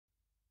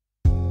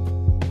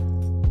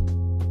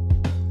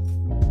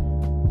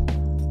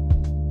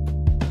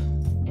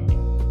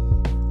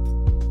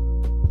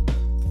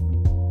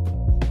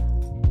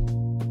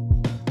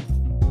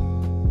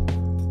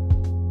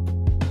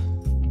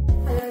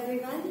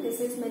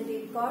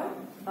Mandeep Kaur,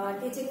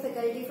 teaching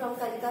faculty from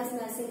Kanika'S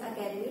Nursing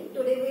Academy.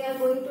 Today we are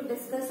going to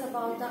discuss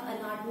about the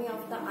anatomy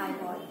of the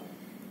eyeball.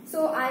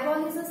 So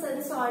eyeball is a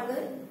sense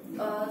organ.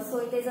 So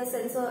it is a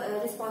sensor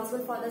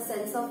responsible for the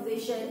sense of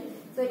vision.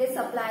 So it is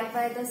supplied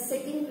by the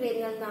second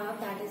cranial nerve,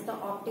 that is the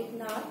optic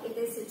nerve. It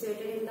is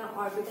situated in the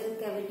orbital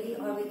cavity,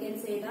 or we can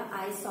say the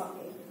eye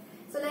socket.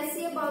 So let's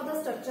see about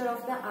the structure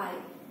of the eye.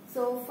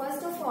 So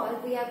first of all,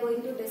 we are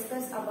going to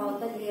discuss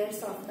about the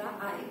layers of the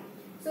eye.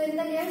 So in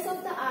the layers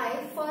of the eye,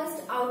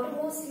 first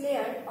outermost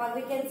layer, or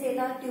we can say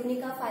the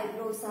tunica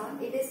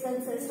fibrosa, it is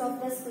consists of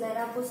the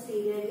sclera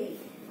posteriorly,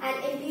 and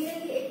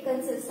anteriorly it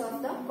consists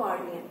of the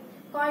cornea.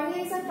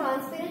 Cornea is a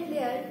transparent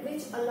layer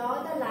which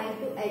allow the light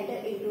to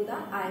enter into the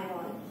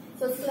eyeball.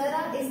 So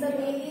sclera is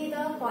mainly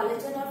the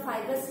collagen or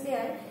fibrous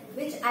layer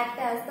which act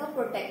as the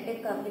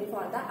protective covering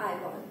for the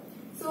eyeball.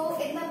 So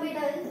in the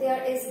middle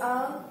there is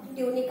a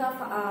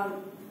tunica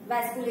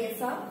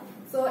vasculosa.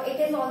 So it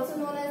is also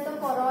known as the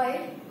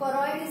choroid.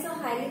 Choroid is a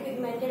highly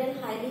pigmented and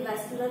highly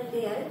vascular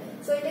layer.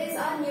 So it is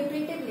a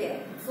nutritive layer.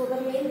 So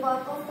the main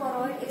work of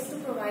choroid is to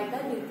provide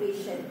the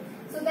nutrition.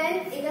 So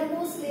then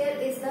innermost layer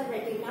is the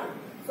retina.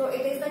 So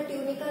it is the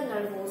tunica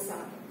nervosa.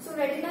 So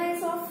retina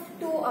is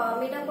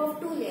made up of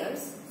two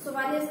layers. So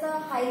one is the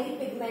highly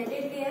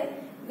pigmented layer,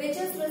 which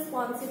is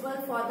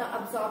responsible for the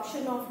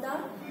absorption of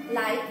the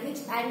light which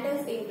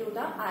enters into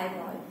the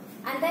eyeball.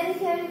 And then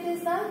here it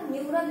is the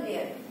neural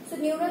layer. So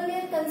neural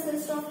layer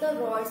consists of the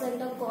rods and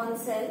the cone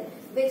cell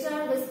which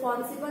are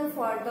responsible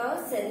for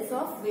the sense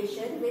of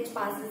vision, which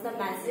passes the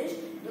message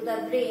to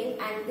the brain,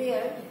 and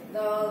there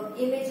the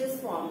image is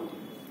formed.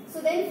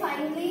 So then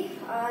finally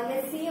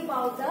let's see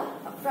about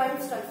the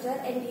front structure,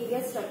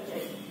 anterior structure.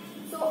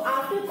 So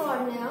after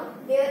cornea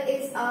there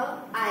is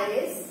a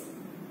iris.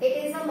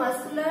 It is a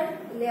muscular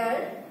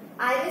layer.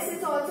 Iris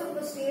is also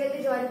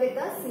posteriorly joined with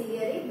the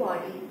ciliary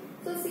body.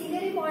 So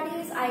ciliary body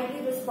is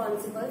ideally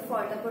responsible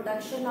for the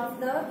production of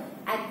the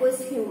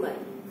aqueous humor.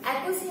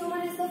 Aqueous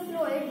humor is the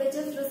fluid which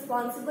is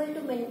responsible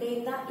to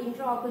maintain the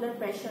intraocular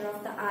pressure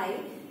of the eye.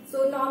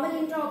 So normal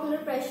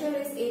intraocular pressure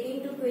is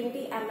 18 to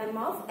 20 mm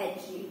of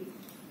Hg.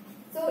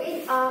 So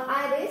in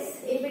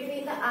iris, in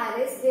between the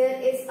iris, there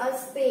is a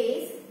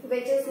space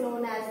which is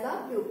known as the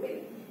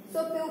pupil.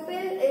 So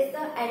pupil is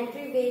the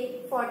entryway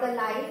for the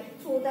light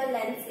through the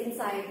lens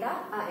inside the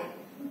eye.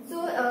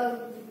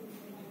 So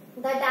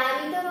the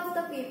diameter of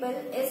the pupil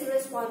is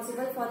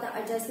responsible for the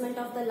adjustment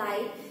of the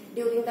light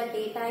during the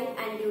daytime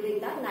and during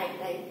the night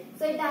time.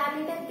 So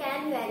diameter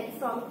can vary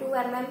from 2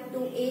 mm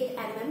to 8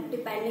 mm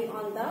depending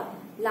on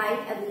the light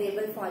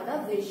available for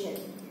the vision.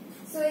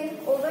 So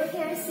over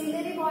here,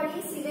 ciliary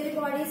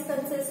bodies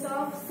consist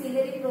of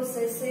ciliary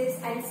processes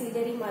and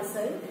ciliary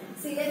muscle.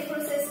 Ciliary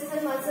processes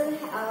and muscle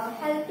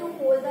help to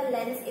hold the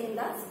lens in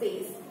the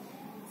space.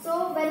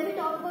 So when we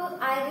talk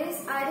about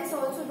iris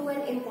also do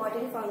an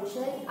important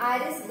function.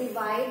 Iris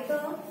divide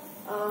the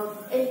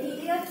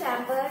anterior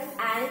chamber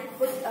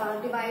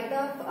and divide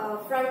the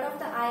front of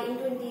the eye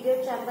into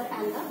anterior chamber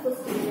and the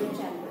posterior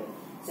chamber.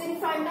 So in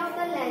front of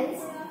the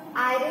lens,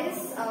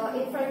 iris,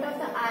 in front of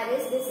the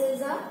iris, this is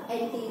the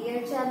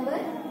anterior chamber.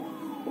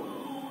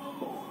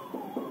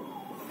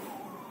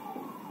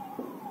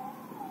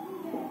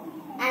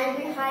 And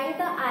behind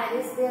the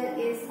iris, there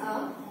is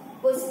a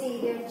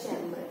posterior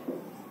chamber.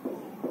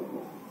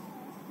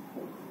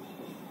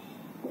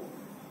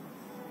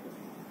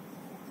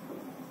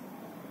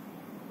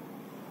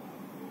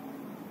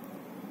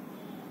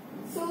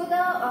 So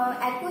the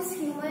aqueous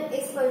humor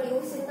is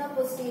produced in the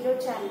posterior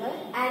chamber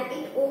and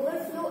it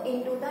overflow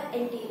into the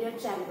anterior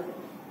chamber.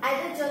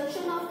 At the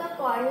junction of the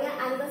cornea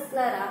and the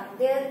sclera,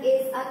 there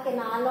is a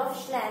canal of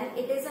Schlemm.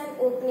 It is an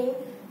opening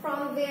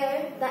from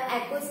where the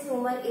aqueous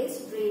humor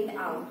is drained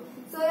out.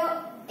 So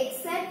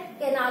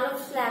except canal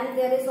of Schlemm,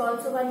 there is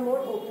also one more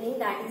opening,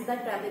 that is the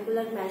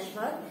trabecular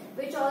meshwork,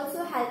 which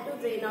also helps to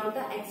drain out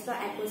the extra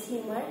aqueous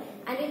humor,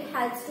 and it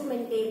helps to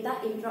maintain the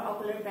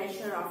intraocular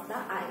pressure of the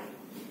eye.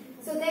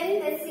 So then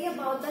let's see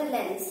about the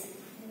lens.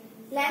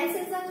 Lens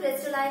is a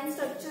crystalline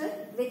structure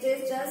which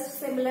is just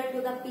similar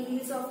to the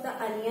peels of the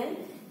onion.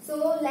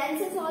 So lens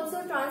is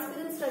also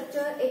transparent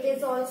structure. It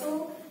is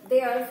also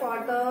there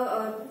for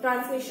the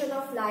transmission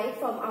of light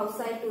from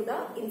outside to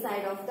the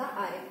inside of the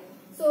eye.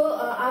 So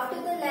after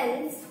the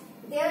lens,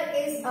 there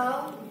is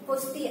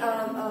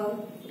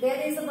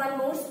one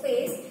more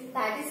space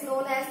that is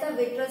known as the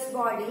vitreous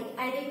body,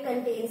 and it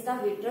contains the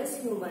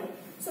vitreous humor.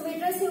 So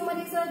vitreous humor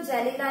is a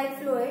jelly-like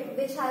fluid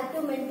which helps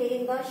to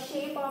maintain the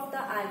shape of the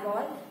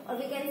eyeball, or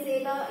we can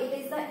say it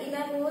is the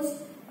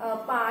innermost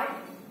part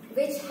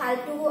which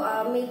help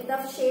to make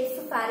the shape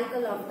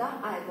spherical of the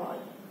eyeball.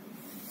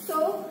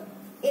 So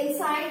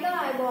inside the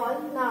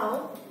eyeball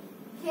now,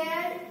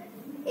 here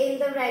in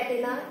the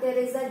retina there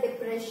is a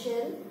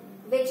depression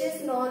which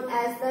is known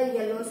as the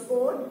yellow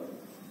spot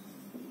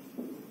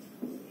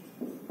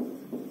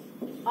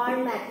or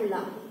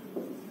macula.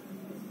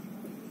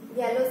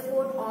 Yellow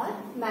spot or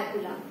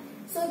macula.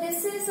 So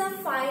this is a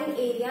fine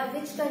area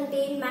which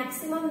contains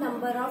maximum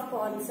number of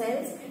cone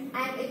cells,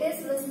 and it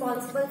is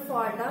responsible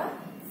for the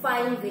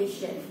fine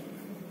vision.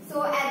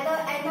 So at the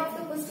end of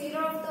the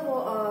posterior of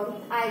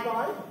the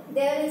eyeball,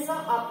 there is the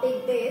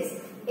optic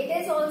disc. It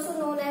is also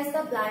known as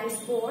the blind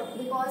spot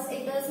because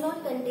it does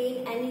not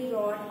contain any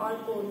rod or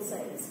cone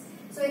cells.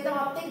 So in the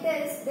optic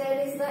disc,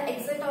 there is the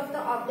exit of the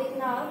optic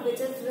nerve which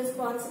is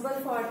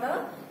responsible for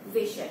the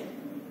vision.